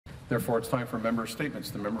Therefore, it's time for member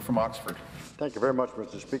statements. The member from Oxford. Thank you very much,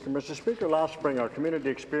 Mr. Speaker. Mr. Speaker, last spring our community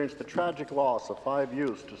experienced the tragic loss of 5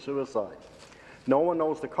 youths to suicide. No one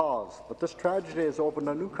knows the cause, but this tragedy has opened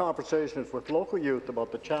a new conversations with local youth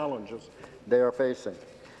about the challenges they are facing.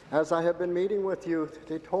 As I have been meeting with youth,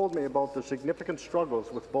 they told me about the significant struggles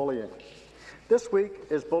with bullying. This week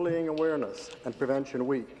is Bullying Awareness and Prevention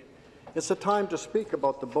Week. It's a time to speak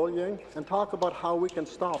about the bullying and talk about how we can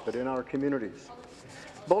stop it in our communities.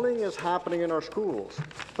 Bullying is happening in our schools,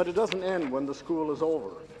 but it doesn't end when the school is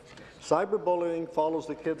over. Cyberbullying follows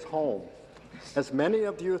the kids home. As many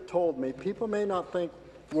of the youth told me, people may not think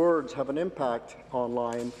words have an impact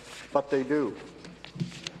online, but they do.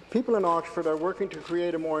 People in Oxford are working to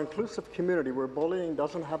create a more inclusive community where bullying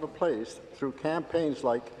doesn't have a place through campaigns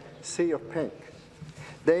like Sea of Pink.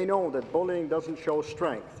 They know that bullying doesn't show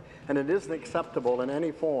strength, and it isn't acceptable in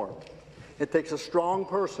any form. It takes a strong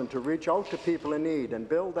person to reach out to people in need and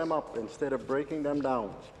build them up instead of breaking them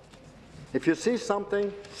down. If you see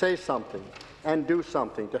something, say something, and do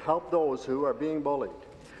something to help those who are being bullied.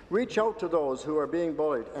 Reach out to those who are being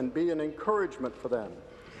bullied and be an encouragement for them.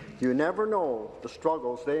 You never know the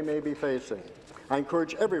struggles they may be facing. I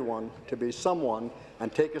encourage everyone to be someone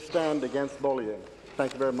and take a stand against bullying.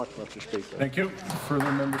 Thank you very much, Mr. Speaker. Thank you.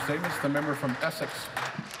 Further member statements. The member from Essex.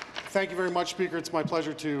 Thank you very much, Speaker. It's my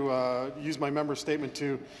pleasure to use my member statement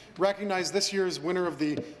to recognize this year's winner of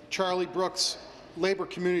the Charlie Brooks Labour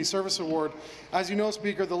Community Service Award. As you know,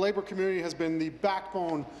 Speaker, the Labour community has been the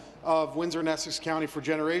backbone of Windsor and Essex County for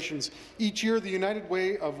generations. Each year, the United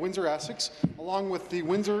Way of Windsor-Essex, along with the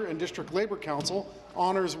Windsor and District Labour Council,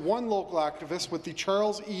 honours one local activist with the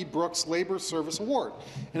Charles E. Brooks Labour Service Award.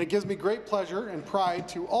 And it gives me great pleasure and pride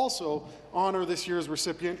to also honour this year's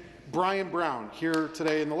recipient, Brian Brown, here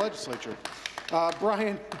today in the Legislature.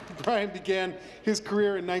 Brian began his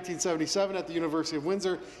career in 1977 at the University of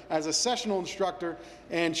Windsor as a sessional instructor,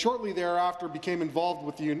 and shortly thereafter became involved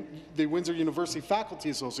with the Windsor University Faculty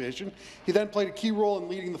Association. He then played a key role in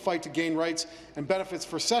leading the fight to gain rights and benefits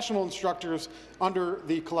for sessional instructors under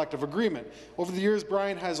the collective agreement. Over the years,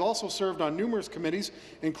 Brian has also served on numerous committees,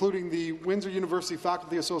 including the Windsor University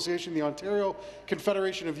Faculty Association, the Ontario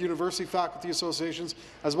Confederation of University Faculty Associations,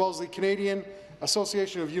 as well as the Canadian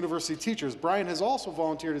Association of University Teachers. Brian has also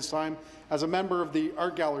volunteered his time as a member of the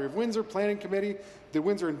Art Gallery of Windsor Planning Committee, the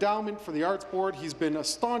Windsor Endowment for the Arts Board. He's been a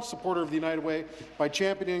staunch supporter of the United Way by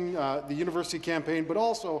championing the university campaign, but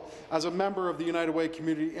also as a member of the United Way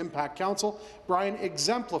Community Impact Council. Brian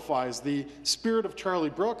exemplifies the spirit of Charlie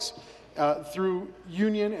Brooks through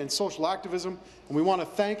union and social activism, and we want to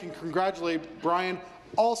thank and congratulate Brian.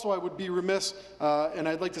 Also, I would be remiss, and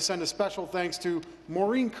I'd like to send a special thanks to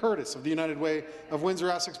Maureen Curtis of the United Way of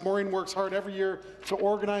Windsor-Essex. Maureen works hard every year to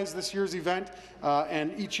organize this year's event,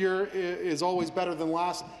 and each year is always better than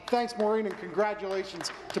last. Thanks, Maureen, and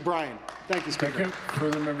congratulations to Brian. Thank you, Speaker. Thank you.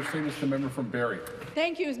 Further member statements. The member from Barrie.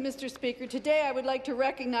 Thank you, Mr. Speaker. Today, I would like to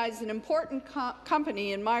recognize an important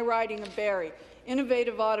company in my riding of Barrie,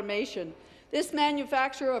 Innovative Automation. This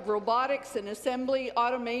manufacturer of robotics and assembly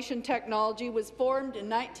automation technology was formed in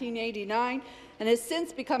 1989 and has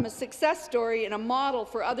since become a success story and a model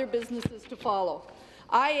for other businesses to follow.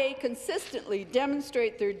 IA consistently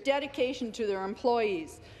demonstrate their dedication to their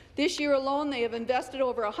employees. This year alone, they have invested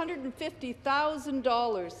over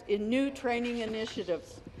 $150,000 in new training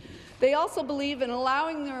initiatives. They also believe in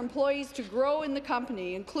allowing their employees to grow in the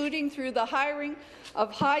company, including through the hiring of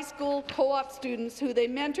high school co-op students who they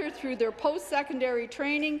mentor through their post-secondary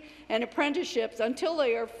training and apprenticeships until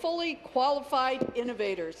they are fully qualified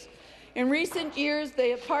innovators. In recent years, they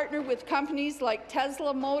have partnered with companies like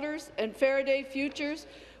Tesla Motors and Faraday Futures,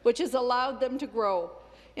 which has allowed them to grow.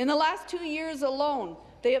 In the last 2 years alone,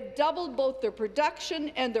 they have doubled both their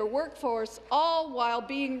production and their workforce, all while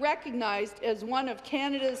being recognized as one of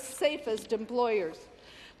Canada's safest employers.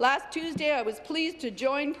 Last Tuesday, I was pleased to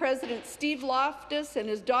join President Steve Loftus and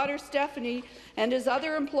his daughter Stephanie and his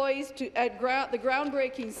other employees at the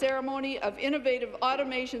groundbreaking ceremony of Innovative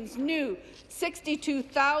Automation's new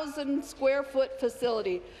 62,000 square foot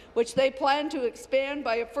facility, which they plan to expand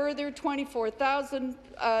by a further 24,000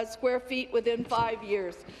 square feet within 5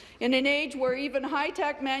 years. In an age where even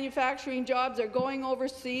high-tech manufacturing jobs are going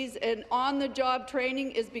overseas and on-the-job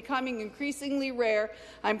training is becoming increasingly rare,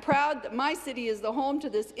 I'm proud that my city is the home to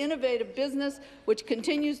this innovative business, which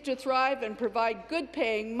continues to thrive and provide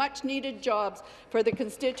good-paying, much-needed jobs for the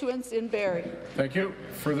constituents in Barrie. Thank you.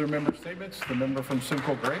 Further member statements. The member from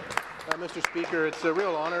Simcoe Grey. Mr. Speaker, it's a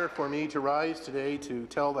real honour for me to rise today to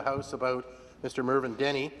tell the House about Mr. Mervyn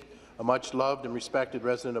Denny, a much-loved and respected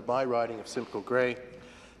resident of my riding of Simcoe Grey.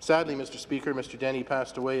 Sadly, Mr. Speaker, Mr. Denny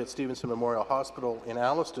passed away at Stevenson Memorial Hospital in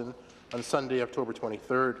Alliston on Sunday, October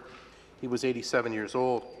 23rd. He was 87 years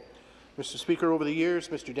old. Mr. Speaker, over the years,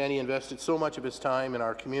 Mr. Denny invested so much of his time in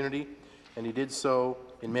our community, and he did so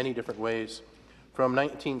in many different ways. From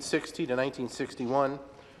 1960 to 1961,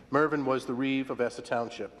 Mervyn was the Reeve of Essa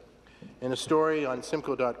Township. In a story on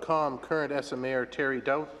Simcoe.com, current Essa Mayor Terry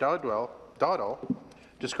Dowdell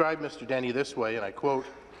described Mr. Denny this way, and I quote,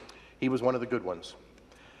 "He was one of the good ones."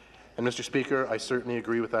 And Mr. Speaker, I certainly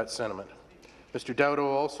agree with that sentiment. Mr. Dowdell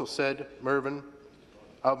also said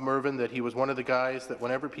of Mervyn that he was one of the guys that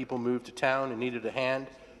whenever people moved to town and needed a hand,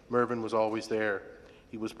 Mervyn was always there.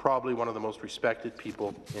 He was probably one of the most respected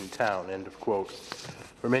people in town, end of quote.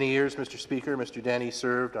 For many years, Mr. Speaker, Mr. Denny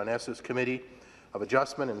served on Essa's Committee of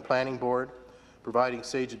Adjustment and Planning Board, providing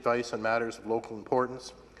sage advice on matters of local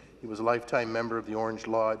importance. He was a lifetime member of the Orange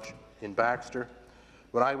Lodge in Baxter.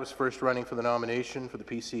 When I was first running for the nomination for the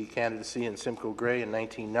PC candidacy in Simcoe Grey in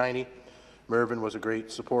 1990, Mervyn was a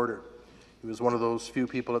great supporter. He was one of those few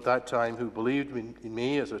people at that time who believed in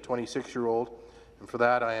me as a 26-year-old, and for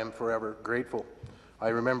that I am forever grateful. I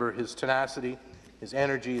remember his tenacity, his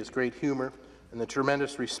energy, his great humour, and the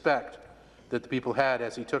tremendous respect that the people had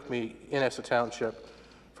as he took me in Essa Township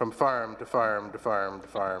from farm to farm to farm to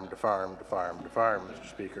farm to farm to farm to farm, Mr.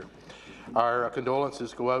 Speaker. Our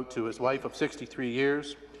condolences go out to his wife of 63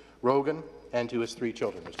 years, Rogan, and to his 3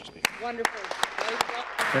 children, Mr. Speaker. Wonderful.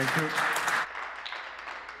 Thank you.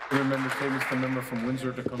 Further member statements, the member from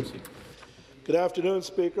Windsor-Tecumseh. Good afternoon,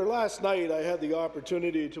 Speaker. Last night I had the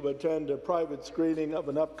opportunity to attend a private screening of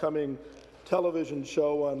an upcoming television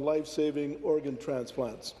show on life-saving organ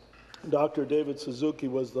transplants. Dr. David Suzuki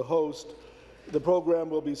was the host. The program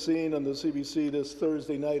will be seen on the CBC this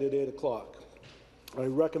Thursday night at 8 o'clock. I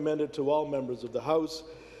recommend it to all members of the House.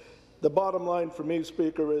 The bottom line for me,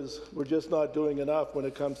 Speaker, is we're just not doing enough when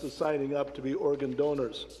it comes to signing up to be organ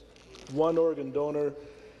donors. One organ donor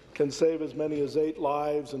can save as many as 8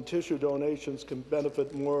 lives, and tissue donations can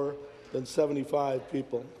benefit more than 75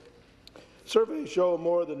 people. Surveys show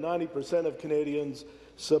more than 90% of Canadians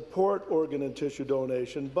support organ and tissue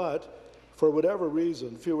donation, but for whatever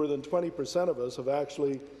reason, fewer than 20% of us have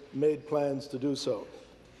actually made plans to do so.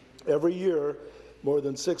 Every year, more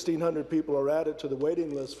than 1,600 people are added to the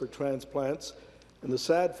waiting list for transplants, and the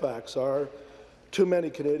sad facts are too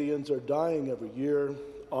many Canadians are dying every year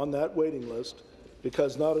on that waiting list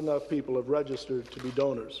because not enough people have registered to be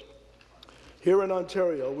donors. Here in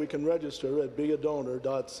Ontario, we can register at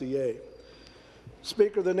beadonor.ca.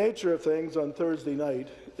 Speaker, the nature of things on Thursday night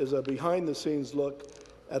is a behind-the-scenes look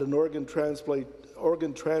at an organ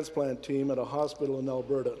transplant team at a hospital in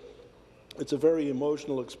Alberta. It's a very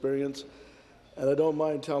emotional experience, and I don't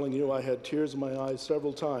mind telling you I had tears in my eyes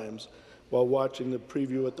several times while watching the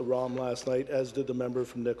preview at the ROM last night, as did the member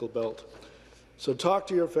from Nickel Belt. So talk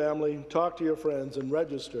to your family, talk to your friends, and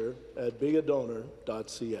register at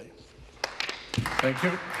beadonor.ca. Thank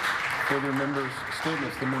you. Further members'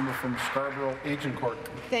 statements. The member from Scarborough Agincourt.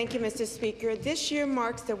 Thank you, Mr. Speaker. This year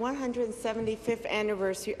marks the 175th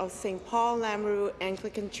anniversary of St. Paul Lamoureux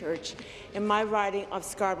Anglican Church in my riding of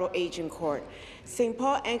Scarborough Agincourt. St.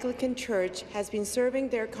 Paul Anglican Church has been serving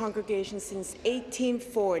their congregation since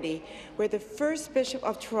 1840, where the first Bishop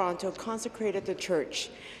of Toronto consecrated the church.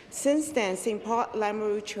 Since then, St. Paul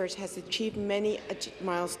Lamoureux Church has achieved many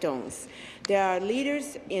milestones. They are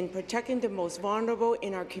leaders in protecting the most vulnerable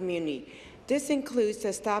in our community. This includes the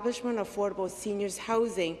establishment of affordable seniors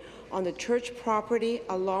housing on the church property,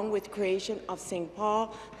 along with creation of St.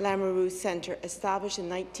 Paul Lamoureux Centre, established in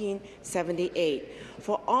 1978.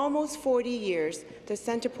 For almost 40 years, the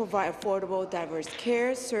centre provides affordable, diverse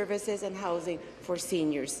care, services, and housing for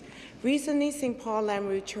seniors. Recently, St. Paul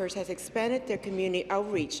Lamoureux Church has expanded their community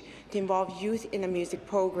outreach to involve youth in a music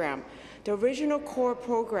program. The original core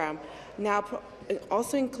program now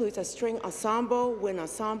also includes a string ensemble, wind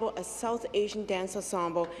ensemble, a South Asian dance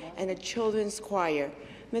ensemble, and a children's choir.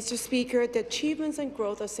 Mr. Speaker, the achievements and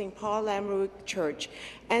growth of St. Paul Lamoureux Church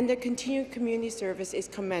and their continued community service is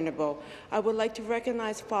commendable. I would like to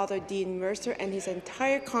recognize Father Dean Mercer and his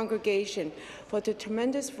entire congregation for the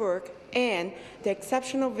tremendous work and the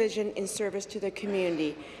exceptional vision in service to the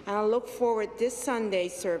community. And I look forward this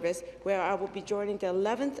Sunday's service, where I will be joining the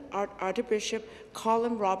 11th Archbishop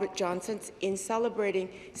Colin Robert Johnson in celebrating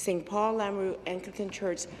St. Paul Lamoureux Anglican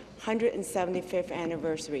Church's 175th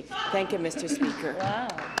anniversary. Thank you, Mr. Speaker. Wow.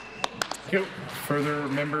 Thank you. Further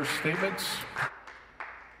members' statements?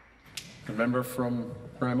 The member from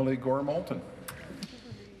Bramalea Gore Malton.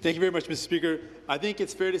 Thank you very much, Mr. Speaker. I think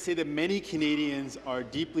it's fair to say that many Canadians are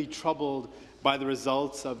deeply troubled by the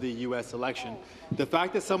results of the U.S. election. The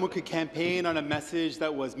fact that someone could campaign on a message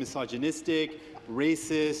that was misogynistic,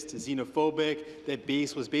 racist, xenophobic, that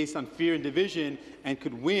was based on fear and division and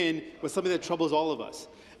could win was something that troubles all of us.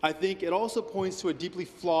 I think it also points to a deeply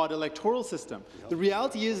flawed electoral system. The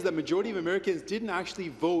reality is that the majority of Americans didn't actually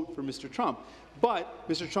vote for Mr. Trump, but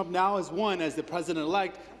Mr. Trump now has won as the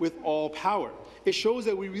president-elect with all power. It shows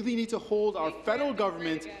that we really need to hold our federal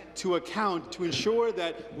government to account to ensure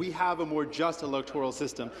that we have a more just electoral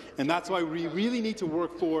system. And that's why we really need to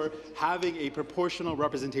work for having a proportional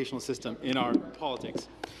representational system in our politics.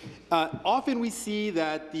 Often we see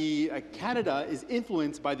that Canada is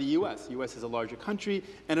influenced by the U.S. The U.S. is a larger country,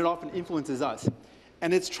 and it often influences us.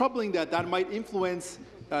 And it's troubling that that might influence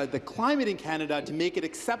the climate in Canada to make it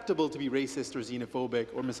acceptable to be racist or xenophobic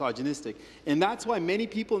or misogynistic. And that's why many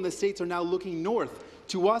people in the States are now looking north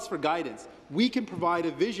to us for guidance. We can provide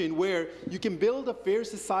a vision where you can build a fair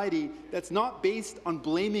society that's not based on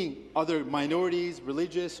blaming other minorities,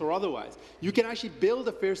 religious or otherwise. You can actually build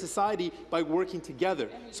a fair society by working together.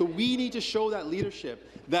 So we need to show that leadership,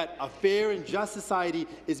 that a fair and just society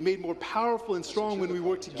is made more powerful and strong when we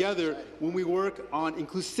work together, when we work on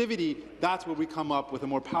inclusivity. That's where we come up with a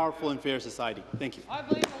more powerful and fair society. Thank you.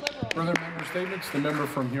 Further member statements? The member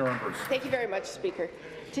from Huron-Bruce. Thank you very much, Speaker.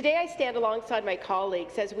 Today I stand alongside my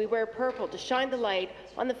colleagues as we wear purple to shine the light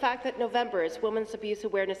on the fact that November is Women's Abuse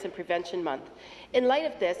Awareness and Prevention Month. In light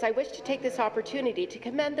of this, I wish to take this opportunity to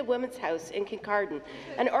commend the Women's House in Kincardine,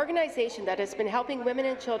 an organization that has been helping women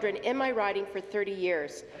and children in my riding for 30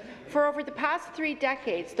 years. For over the past 3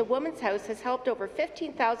 decades, the Women's House has helped over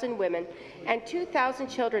 15,000 women and 2,000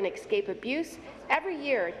 children escape abuse. Every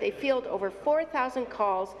year, they field over 4,000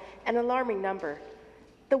 calls, an alarming number.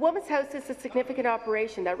 The Women's House is a significant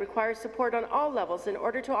operation that requires support on all levels in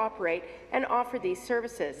order to operate and offer these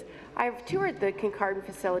services. I have toured the Kincardine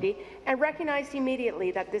facility and recognized immediately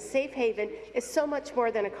that this safe haven is so much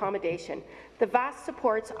more than accommodation. The vast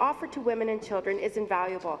supports offered to women and children is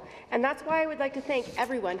invaluable, and that's why I would like to thank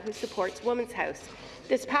everyone who supports Women's House.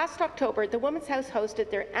 This past October, the Women's House hosted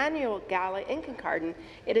their annual gala in Kincardine.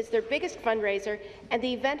 It is their biggest fundraiser, and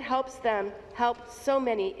the event helps them help so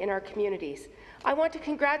many in our communities. I want to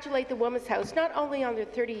congratulate the Women's House not only on their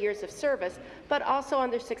 30 years of service, but also on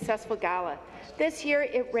their successful gala. This year,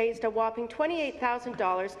 it raised a whopping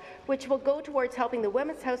 $28,000, which will go towards helping the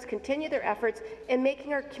Women's House continue their efforts in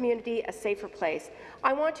making our community a safer place.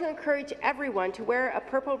 I want to encourage everyone to wear a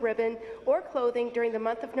purple ribbon or clothing during the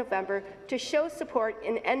month of November to show support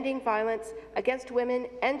in ending violence against women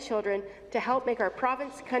and children to help make our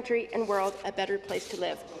province, country, and world a better place to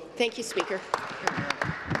live. Thank you, Speaker.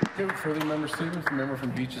 Further member statements. The member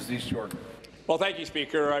from Beaches East York. Well, thank you,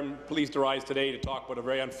 Speaker. I'm pleased to rise today to talk about a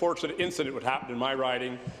very unfortunate incident that happened in my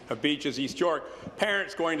riding of Beaches East York.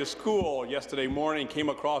 Parents going to school yesterday morning came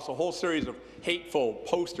across a whole series of hateful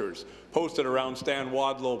posters posted around Stan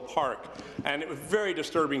Wadlow Park, and it was very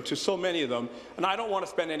disturbing to so many of them. And I don't want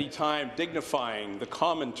to spend any time dignifying the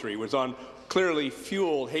commentary. It was on clearly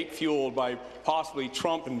hate-fueled by possibly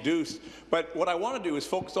Trump-induced. But what I want to do is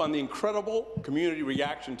focus on the incredible community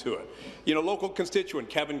reaction to it. You know, local constituent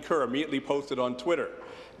Kevin Kerr immediately posted on Twitter.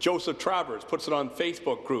 Joseph Travers puts it on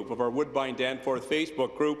Facebook group of our Woodbine Danforth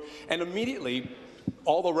Facebook group, and immediately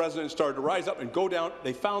all the residents started to rise up and go down.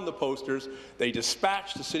 They found the posters. They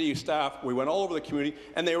dispatched the city staff. We went all over the community,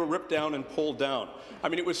 and they were ripped down and pulled down. I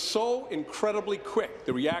mean, it was so incredibly quick,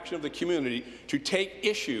 the reaction of the community, to take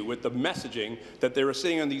issue with the messaging that they were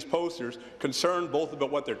seeing on these posters, concerned both about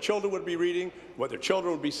what their children would be reading, what their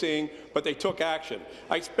children would be seeing, but they took action.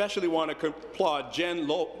 I especially want to applaud Jen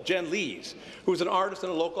Lees, who's an artist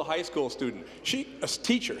and a local high school student. She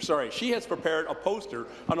has prepared a poster,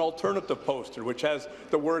 an alternative poster, which has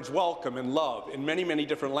the words welcome and love in many, many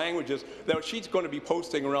different languages that she's going to be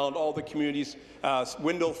posting around all the community's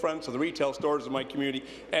window fronts of the retail stores in my community,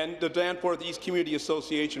 and the Danforth East Community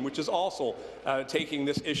Association, which is also taking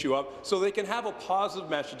this issue up, so they can have a positive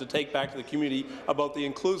message to take back to the community about the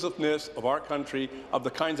inclusiveness of our country, of the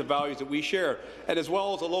kinds of values that we share, and as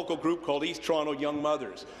well as a local group called East Toronto Young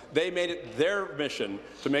Mothers. They made it their mission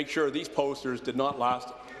to make sure these posters did not last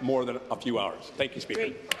more than a few hours. Thank you,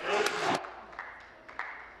 Speaker.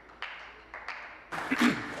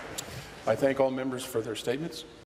 I thank all members for their statements.